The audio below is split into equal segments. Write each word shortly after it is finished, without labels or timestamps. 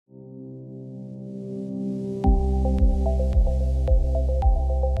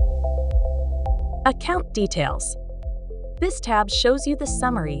Account Details. This tab shows you the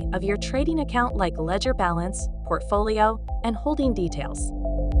summary of your trading account like ledger balance, portfolio, and holding details.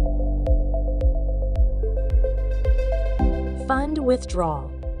 Fund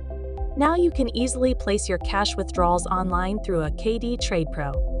Withdrawal. Now you can easily place your cash withdrawals online through AKD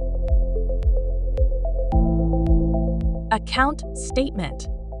TradePro. Account Statement.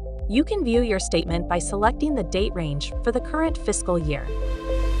 You can view your statement by selecting the date range for the current fiscal year.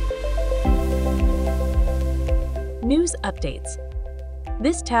 News Updates.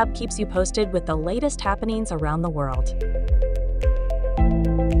 This tab keeps you posted with the latest happenings around the world.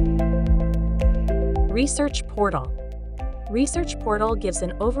 Research Portal. Research Portal gives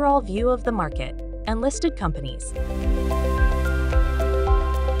an overall view of the market and listed companies.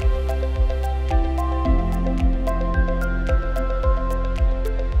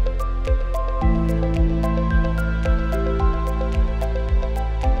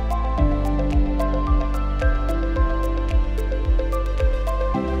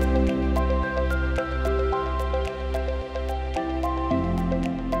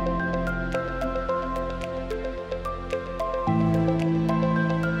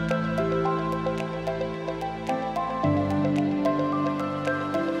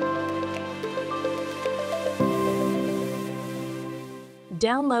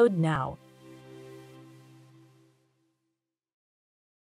 Download now.